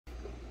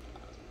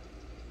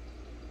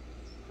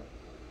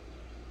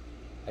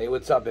Hey,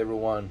 what's up,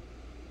 everyone?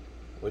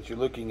 What you're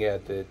looking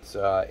at, it's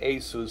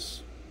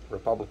Asus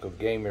Republic of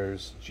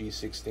Gamers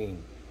G16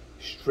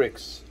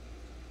 Strix.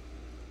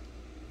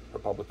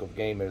 Republic of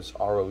Gamers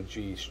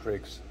ROG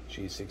Strix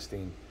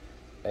G16.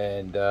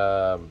 And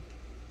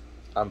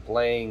I'm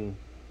playing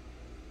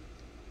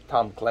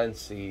Tom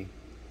Clancy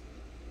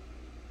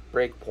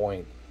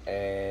Breakpoint,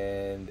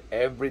 and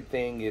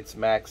everything it's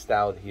maxed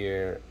out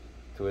here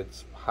to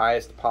its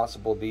highest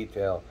possible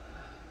detail.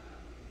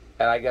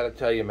 And I gotta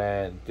tell you,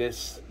 man,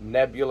 this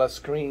nebula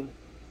screen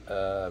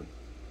that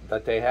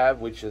they have,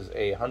 which is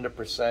a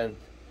 100%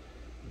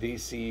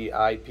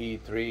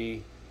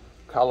 DCI-P3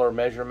 color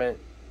measurement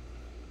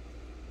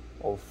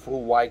or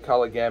full wide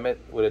color gamut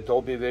with a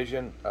Dolby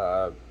Vision,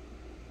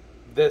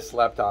 this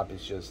laptop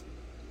is just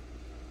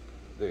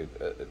the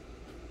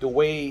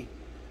way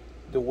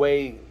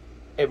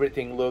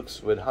everything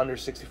looks with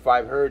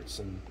 165 hertz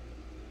and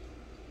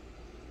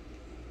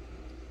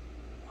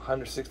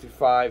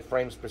 165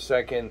 frames per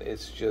second.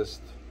 It's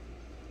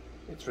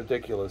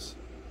ridiculous.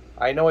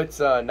 I know it's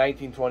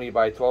 1920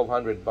 by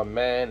 1200, but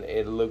man,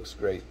 it looks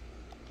great.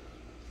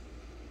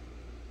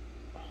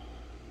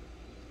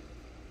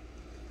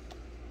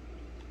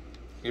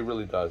 It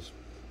really does.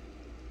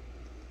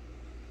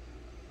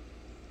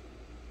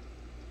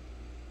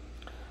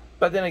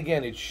 But then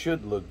again, it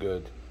should look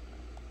good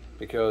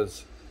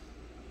because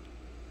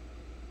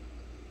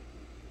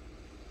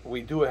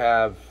we do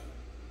have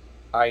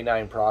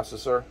i9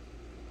 processor,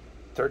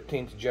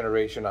 13th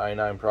generation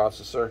i9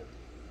 processor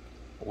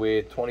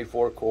with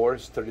 24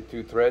 cores,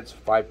 32 threads,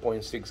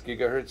 5.6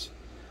 gigahertz.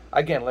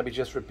 Again, let me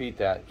just repeat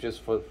that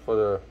just for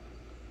the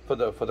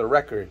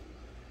record.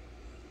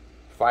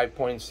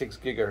 5.6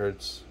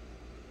 gigahertz,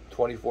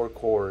 24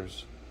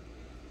 cores,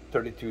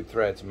 32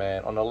 threads,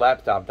 man. On a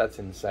laptop, that's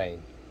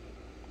insane.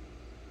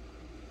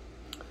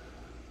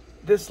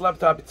 This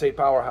laptop, it's a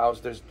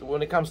powerhouse.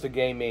 When it comes to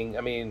gaming,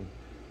 I mean,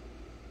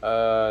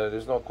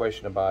 there's no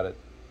question about it.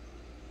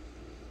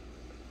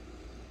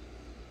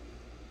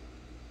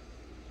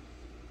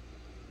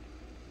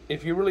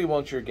 If you really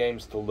want your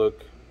games to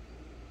look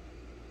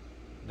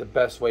the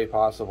best way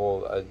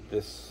possible,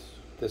 this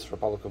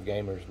Republic of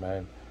Gamers,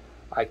 man,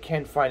 I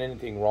can't find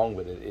anything wrong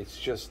with it. It's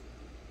just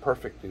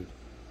perfect, dude.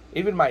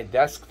 Even my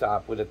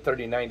desktop with a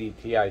 3090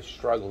 Ti is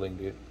struggling,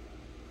 dude.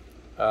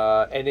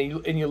 And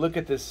you look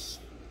at this.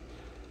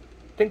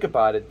 Think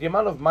about it. The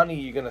amount of money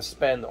you're gonna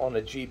spend on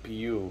a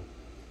GPU,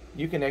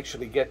 you can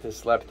actually get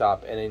this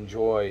laptop and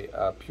enjoy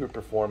pure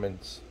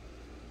performance.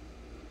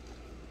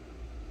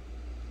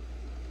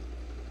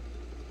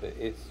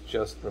 It's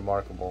just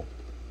remarkable.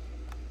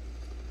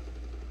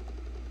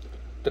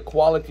 The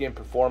quality and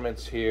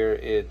performance here,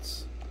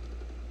 it's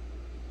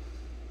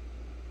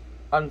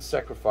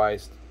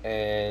unsacrificed,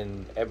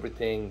 and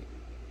everything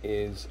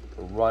is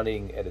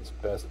running at its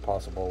best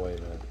possible way,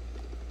 man.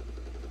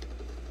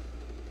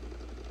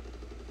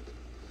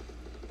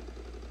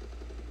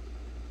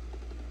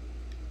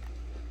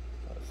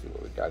 Let's see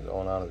what we got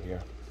going on over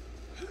here.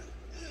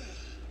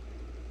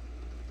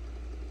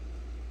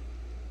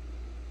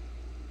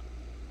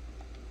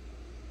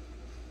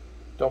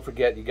 Don't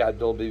forget, you got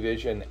Dolby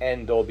Vision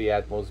and Dolby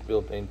Atmos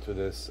built into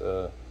this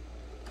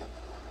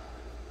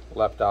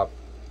laptop.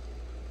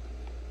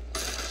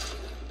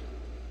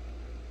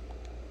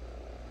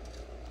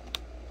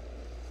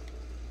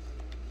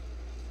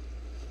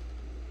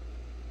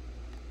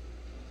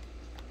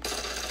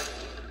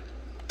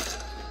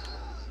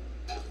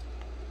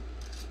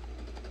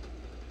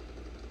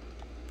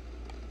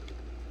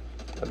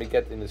 Let me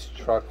get in this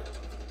truck.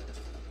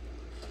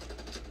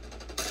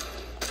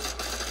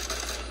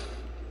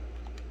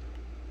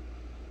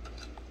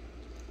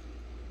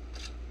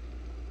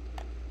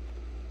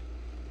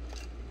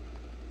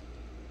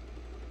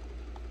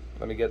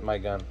 Let me get my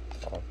gun.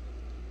 Oh.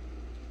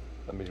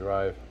 Let me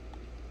drive.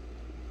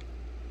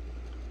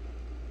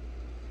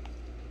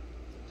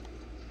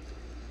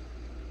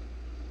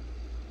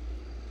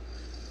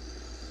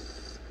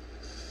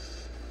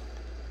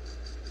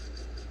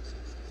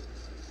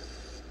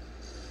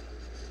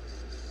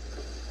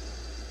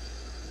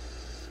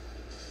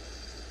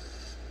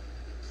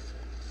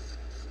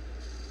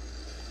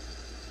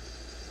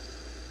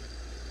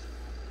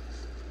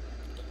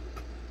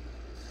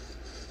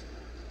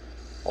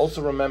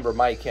 Also remember,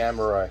 my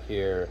camera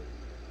here,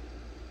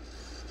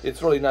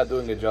 it's really not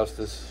doing it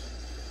justice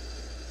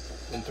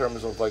in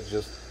terms of like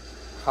just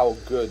how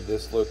good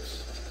this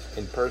looks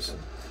in person.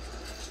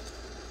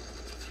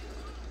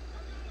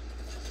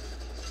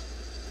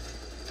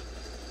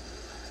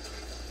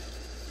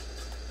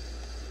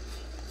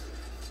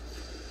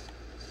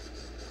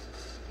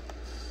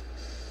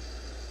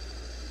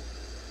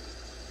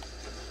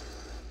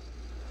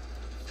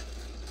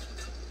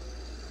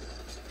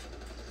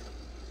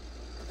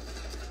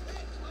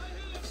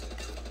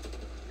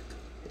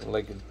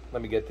 Like,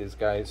 let me get these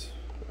guys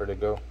where to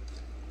go.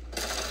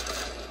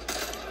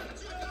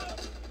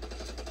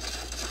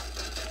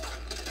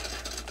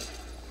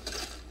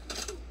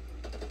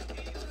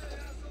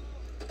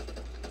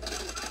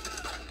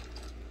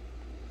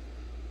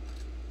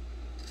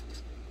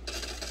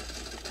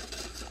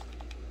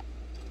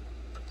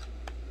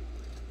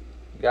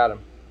 Got him.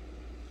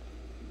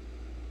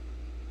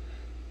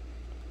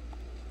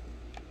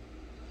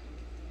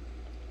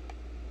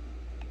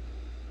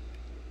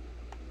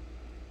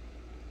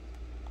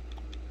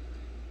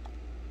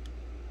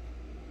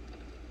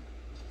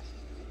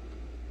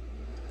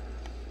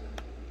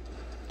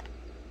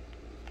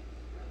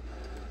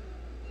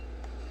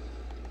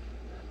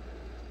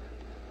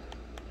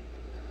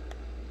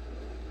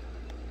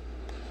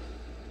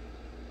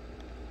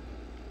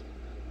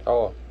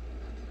 Oh,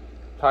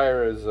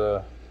 tire is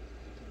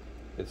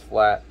it's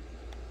flat.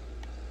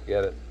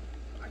 Get it?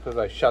 Because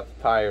I shut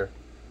the tire.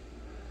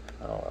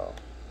 Oh well.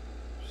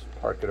 Just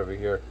park it over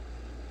here.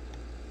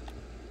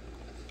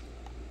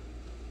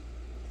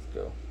 Let's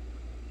go.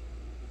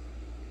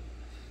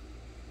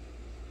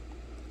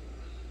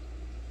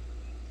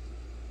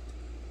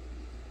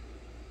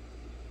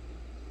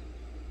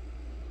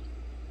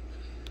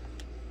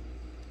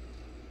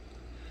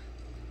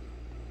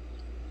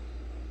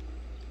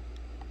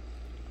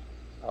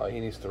 Oh, he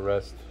needs to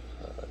rest.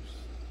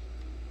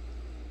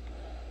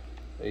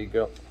 There you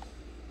go.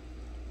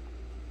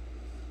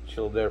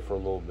 Chill there for a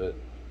little bit.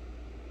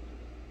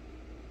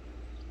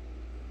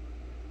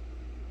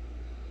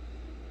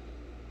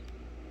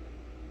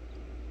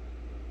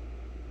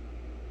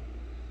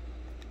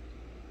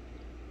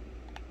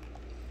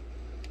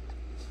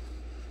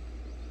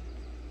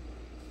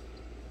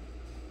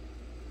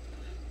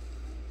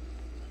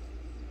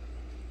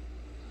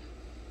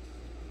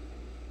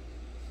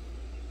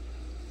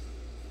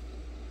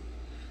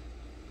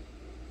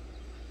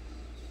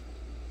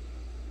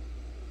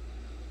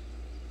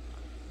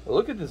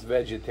 Look at this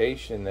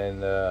vegetation,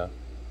 and I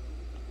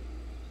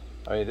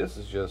mean, this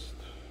is just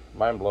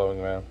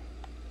mind-blowing, man.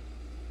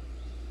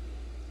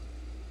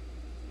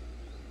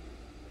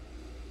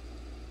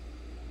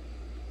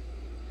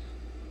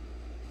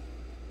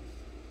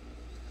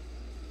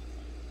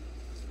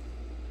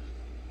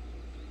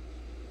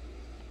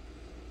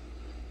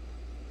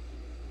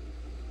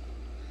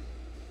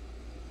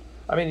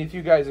 I mean, if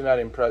you guys are not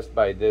impressed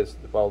by this,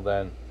 well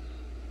then,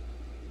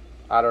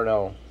 I don't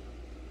know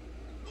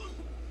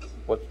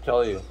what to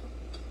tell you.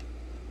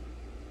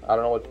 I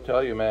don't know what to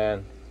tell you,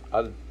 man.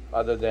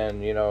 Other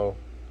than, you know,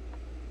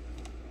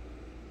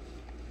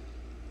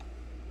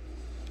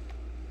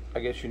 I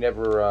guess you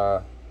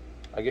never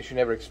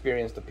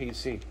experienced a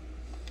PC.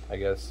 I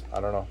guess, I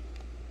don't know.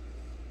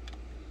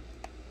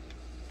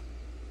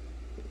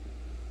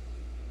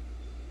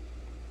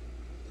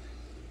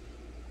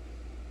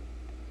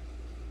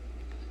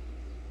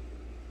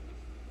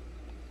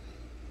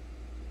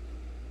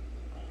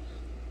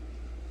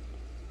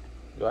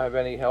 Do I have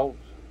any help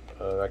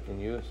I can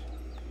use?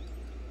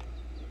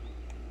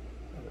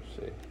 Let's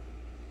see.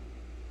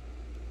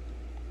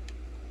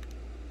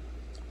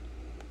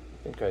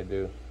 I think I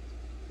do.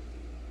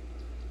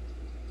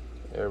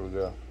 There we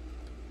go.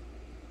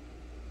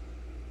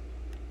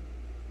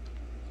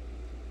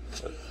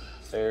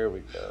 There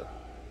we go.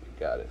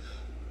 Got it.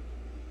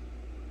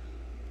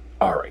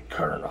 All right,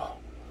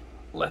 Colonel.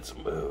 Let's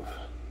move.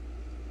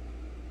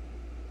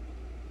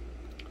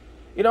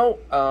 You know,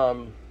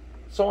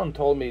 someone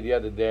told me the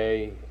other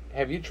day,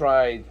 have you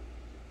tried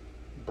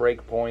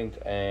Breakpoint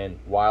and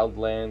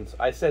Wildlands?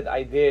 I said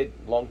I did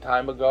long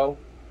time ago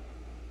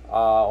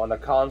on the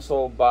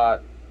console,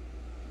 but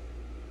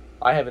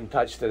I haven't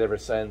touched it ever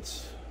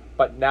since.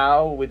 But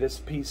now with this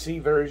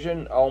PC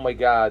version, oh my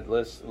God,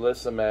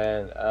 listen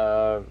man,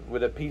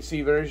 with the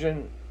PC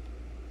version,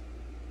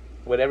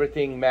 with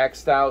everything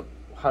maxed out,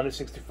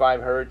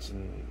 165 hertz,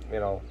 and you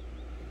know,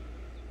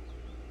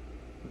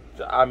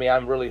 I mean,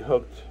 I'm really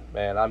hooked,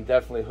 man. I'm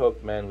definitely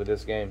hooked, man, with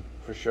this game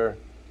for sure.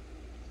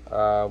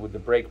 With the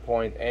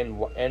Breakpoint and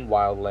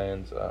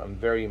Wildlands, I'm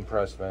very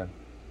impressed, man.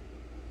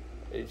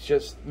 It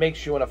just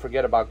makes you want to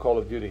forget about Call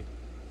of Duty.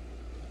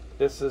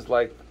 This is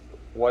like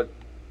what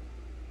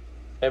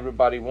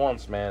everybody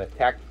wants, man. A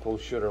tactical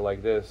shooter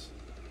like this.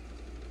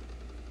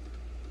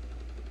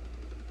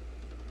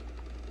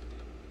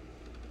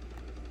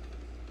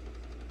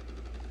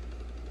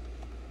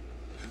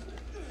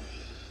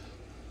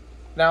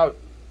 Now,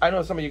 I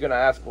know some of you are going to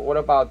ask, but what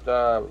about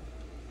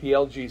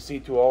PLG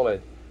C2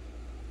 OLED?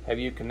 Have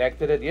you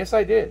connected it? Yes,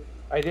 I did.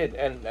 I did.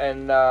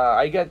 And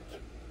I get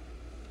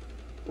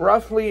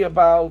roughly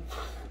about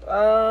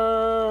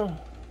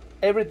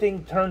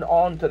everything turned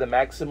on to the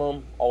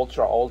maximum,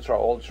 ultra.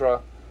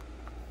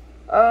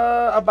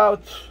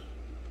 About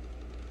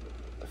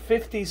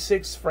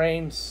 56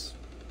 frames.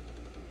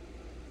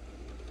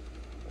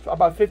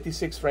 About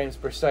 56 frames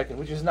per second,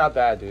 which is not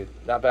bad, dude.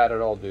 Not bad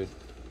at all, dude.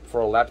 For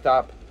a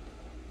laptop,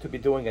 to be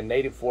doing a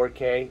native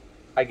 4K.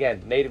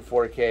 Again, native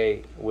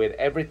 4K with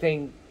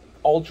everything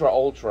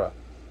ultra.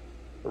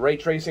 Ray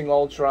tracing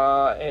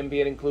ultra,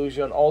 ambient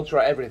inclusion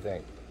ultra,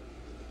 everything.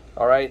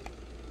 Alright?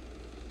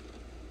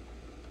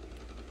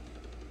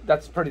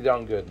 That's pretty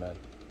darn good, man.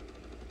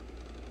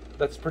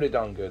 That's pretty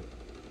darn good.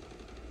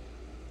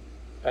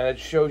 And it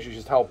shows you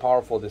just how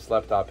powerful this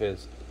laptop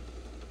is.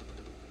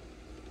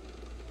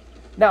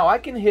 Now, I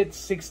can hit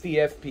 60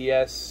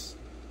 FPS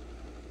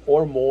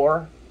or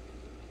more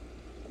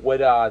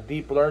with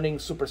deep learning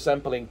super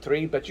sampling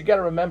 3. But you got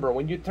to remember,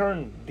 when you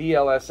turn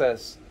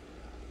DLSS,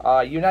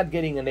 you're not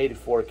getting an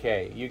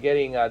 84K. You're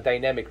getting a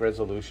dynamic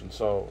resolution.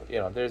 So, you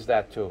know, there's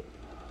that too.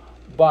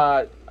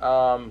 But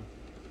I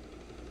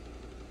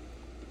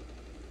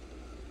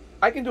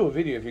can do a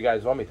video if you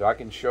guys want me to. I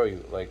can show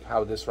you like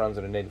how this runs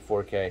at an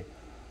 84K.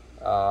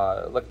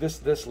 Look,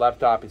 this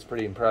laptop is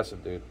pretty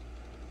impressive, dude.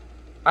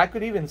 I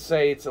could even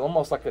say it's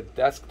almost like a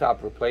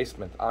desktop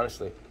replacement,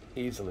 honestly,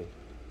 easily.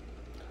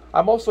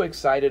 I'm also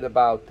excited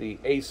about the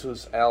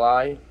Asus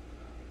Li.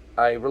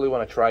 I really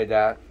want to try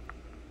that.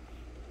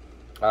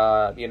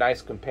 Be a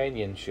nice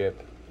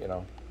companionship, you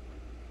know,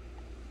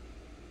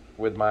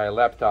 with my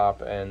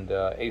laptop and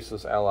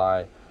Asus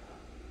Li.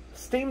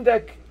 Steam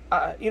Deck,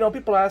 you know,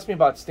 people ask me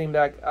about Steam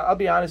Deck. I'll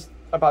be honest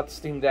about the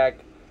Steam Deck.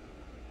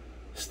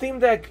 Steam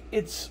Deck,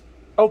 it's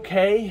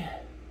okay.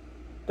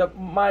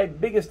 My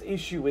biggest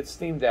issue with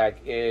Steam Deck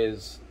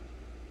is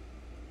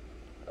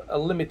a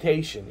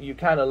limitation. You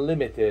kind of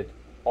limited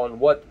on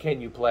what can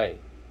you play,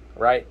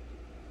 right?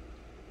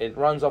 It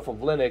runs off of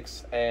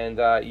Linux, and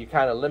you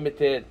kind of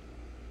limited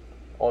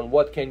on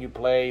what can you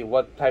play,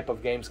 what type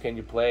of games can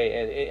you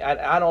play, and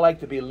I don't like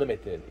to be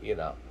limited, you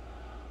know.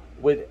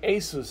 With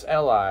Asus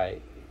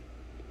Li,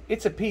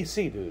 it's a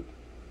PC, dude.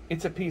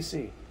 It's a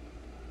PC.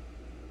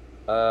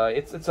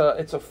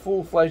 It's a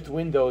full-fledged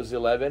Windows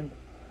 11,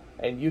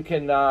 and you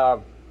can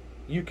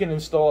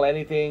install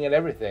anything and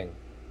everything.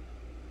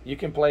 You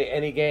can play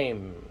any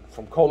game,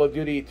 from Call of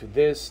Duty to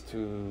this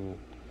to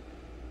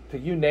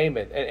you name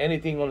it, and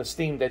anything on the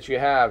Steam that you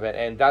have,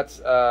 and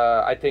that's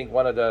I think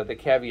one of the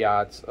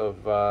caveats of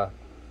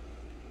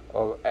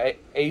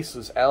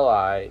Asus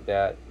Li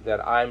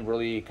that I'm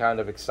really kind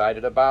of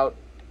excited about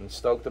and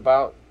stoked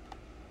about.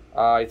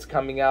 It's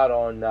coming out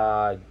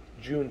on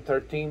June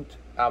 13th.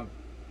 I'm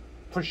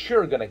for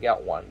sure gonna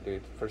get one,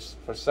 dude, for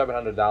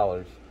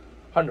 $700,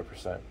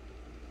 100%.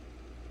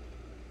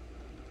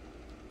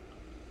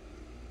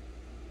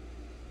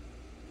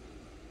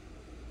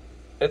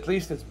 At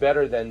least it's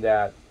better than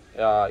that,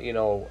 you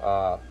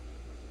know,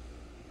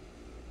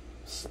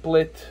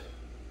 split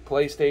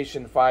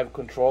PlayStation 5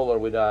 controller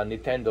with a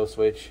Nintendo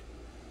Switch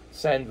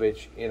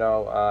sandwich. You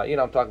know,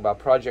 I'm talking about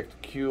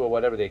Project Q or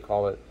whatever they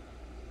call it.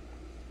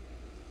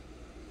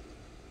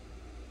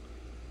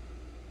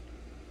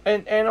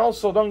 And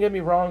also, don't get me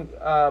wrong,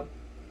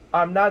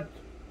 I'm not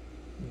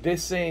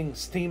dissing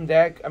Steam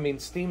Deck. I mean,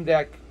 Steam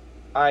Deck,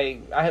 I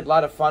had a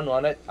lot of fun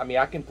on it. I mean,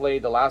 I can play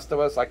The Last of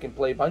Us. I can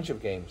play a bunch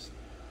of games.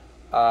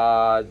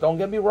 Don't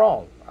get me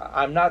wrong.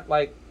 I'm not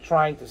like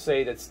trying to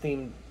say that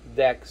Steam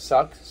Deck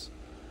sucks.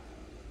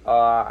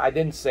 I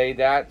didn't say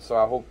that, so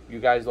I hope you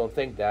guys don't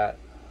think that.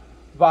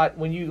 But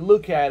when you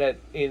look at it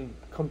in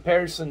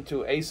comparison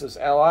to Asus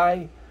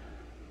Li,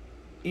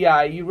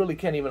 yeah, you really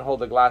can't even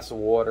hold a glass of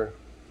water,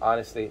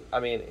 honestly. I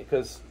mean,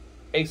 because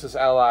Asus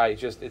Li,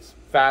 it's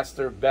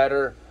faster,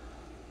 better,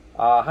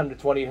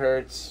 120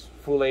 hertz,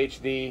 full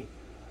HD.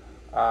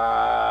 You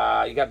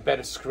got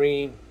better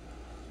screen.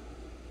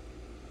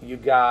 You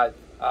got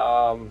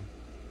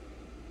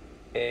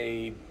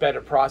a better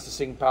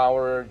processing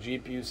power,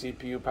 GPU,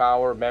 CPU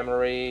power,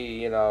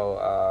 memory, you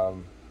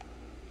know,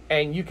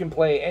 and you can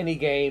play any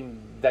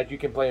game that you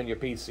can play on your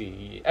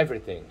PC.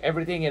 Everything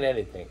and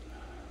anything.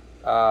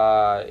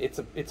 It's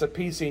a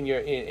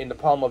PC in the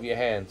palm of your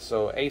hand.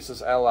 So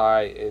Asus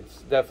Li,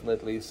 it's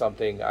definitely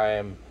something I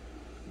am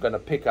gonna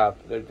pick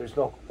up. There's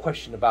no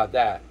question about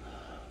that.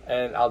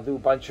 And I'll do a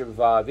bunch of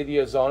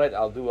videos on it.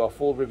 I'll do a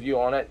full review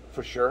on it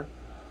for sure.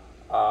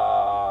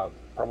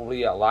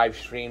 Probably a live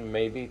stream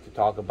maybe to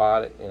talk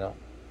about it, you know.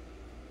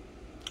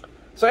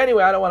 So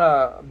anyway, I don't want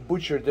to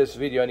butcher this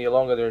video any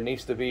longer. There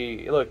needs to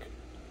be, look,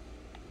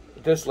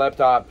 this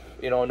laptop,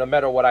 you know, no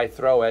matter what I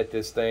throw at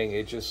this thing,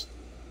 it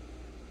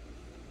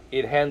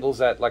handles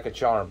that like a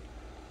charm.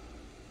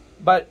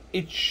 But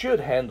it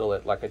should handle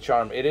it like a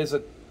charm. It is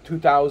a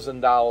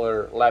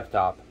 $2,000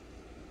 laptop.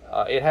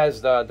 It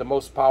has the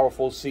most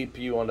powerful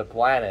CPU on the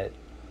planet.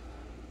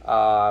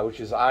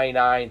 Which is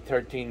i9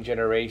 13th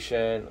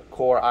generation,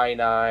 Core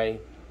i9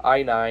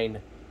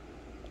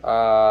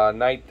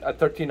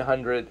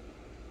 1300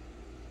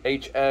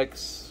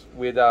 HX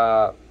with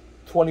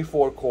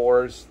 24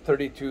 cores,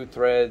 32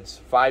 threads,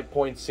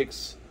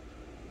 5.6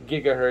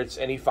 gigahertz,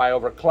 and if I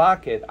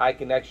overclock it, I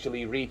can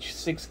actually reach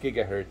 6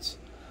 gigahertz,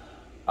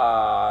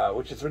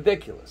 which is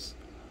ridiculous,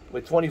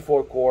 with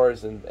 24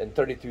 cores and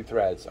 32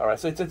 threads. All right,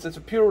 so it's a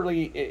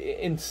purely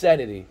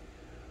insanity.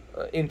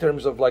 In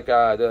terms of like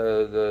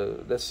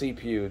the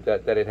CPU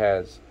that it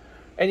has.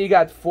 And you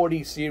got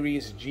 40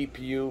 series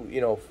GPU, you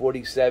know,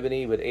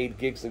 4070 with 8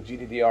 gigs of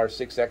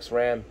GDDR6X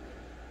RAM.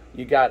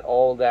 You got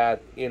all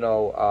that, you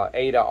know,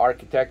 Ada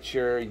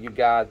architecture. You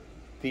got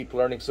deep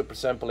learning super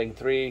sampling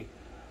 3.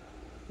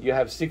 You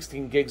have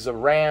 16 gigs of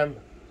RAM,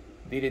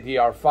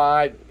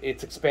 DDR5.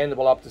 It's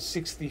expandable up to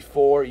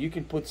 64. You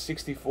can put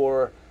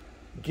 64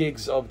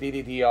 gigs of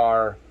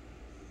DDR5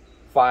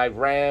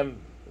 RAM.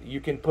 You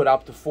can put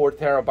up to 4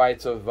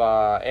 terabytes of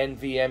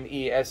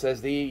NVMe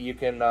SSD. You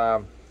can,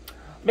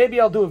 maybe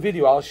I'll do a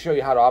video. I'll show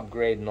you how to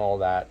upgrade and all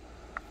that.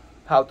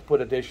 how to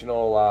put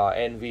additional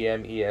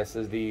NVMe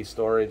SSD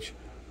storage.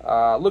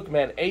 Look,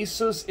 man,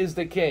 Asus is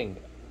the king.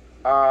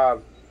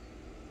 And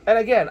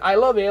again, I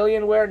love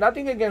Alienware.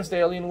 Nothing against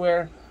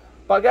Alienware,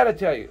 but I gotta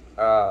tell you,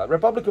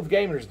 Republic of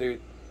Gamers,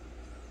 dude,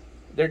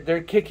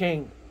 they're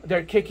kicking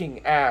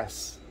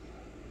ass.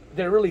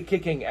 They're really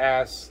kicking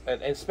ass,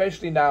 and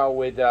especially now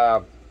with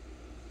the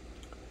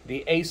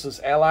Asus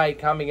Li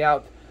coming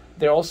out,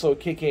 they're also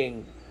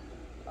kicking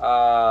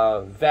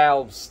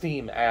Valve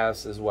Steam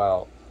ass as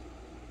well.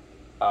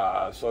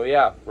 So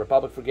yeah,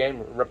 Republic of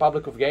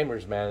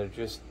Gamers, man,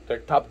 they're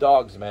top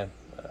dogs, man.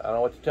 I don't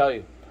know what to tell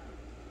you.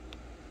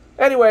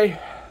 Anyway,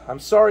 I'm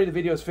sorry the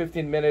video is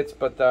 15 minutes,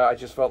 but I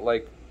just felt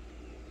like,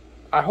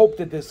 I hope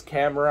that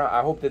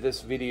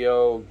this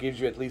video gives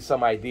you at least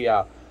some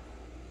idea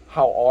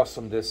how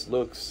awesome this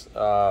looks.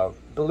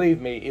 Believe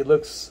me, it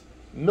looks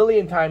a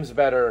million times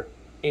better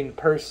in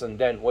person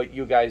than what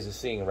you guys are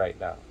seeing right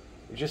now.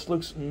 It just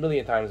looks a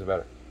million times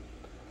better.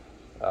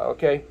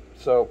 Okay,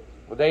 so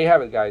well, there you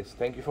have it, guys.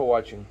 Thank you for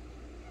watching.